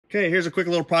Okay, here's a quick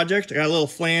little project. I got a little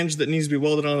flange that needs to be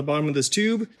welded on the bottom of this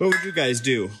tube. What would you guys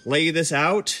do? Lay this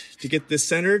out to get this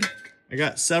centered? I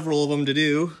got several of them to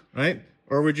do, right?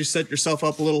 Or would you set yourself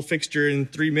up a little fixture in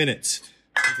 3 minutes?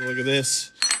 Take a look at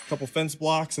this. A couple fence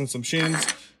blocks and some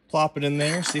shims. Plop it in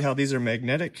there. See how these are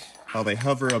magnetic? How they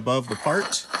hover above the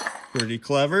part. Pretty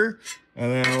clever.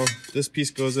 And then this piece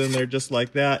goes in there just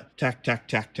like that. Tack, tack,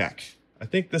 tack, tack. I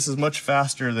think this is much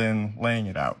faster than laying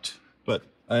it out. But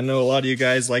I know a lot of you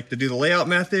guys like to do the layout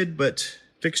method, but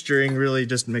fixturing really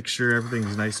just makes sure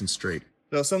everything's nice and straight.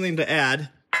 So something to add.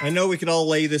 I know we could all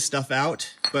lay this stuff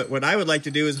out, but what I would like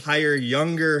to do is hire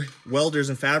younger welders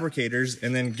and fabricators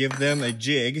and then give them a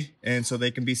jig and so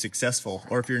they can be successful.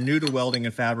 Or if you're new to welding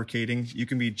and fabricating, you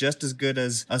can be just as good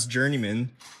as us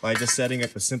journeymen by just setting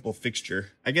up a simple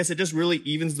fixture. I guess it just really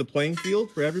evens the playing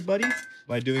field for everybody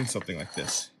by doing something like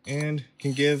this and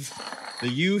can give the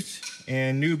youth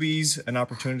and newbies an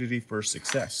opportunity for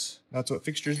success. That's what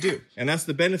fixtures do. And that's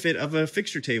the benefit of a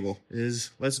fixture table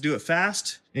is let's do it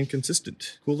fast and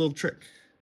consistent. Cool little trick.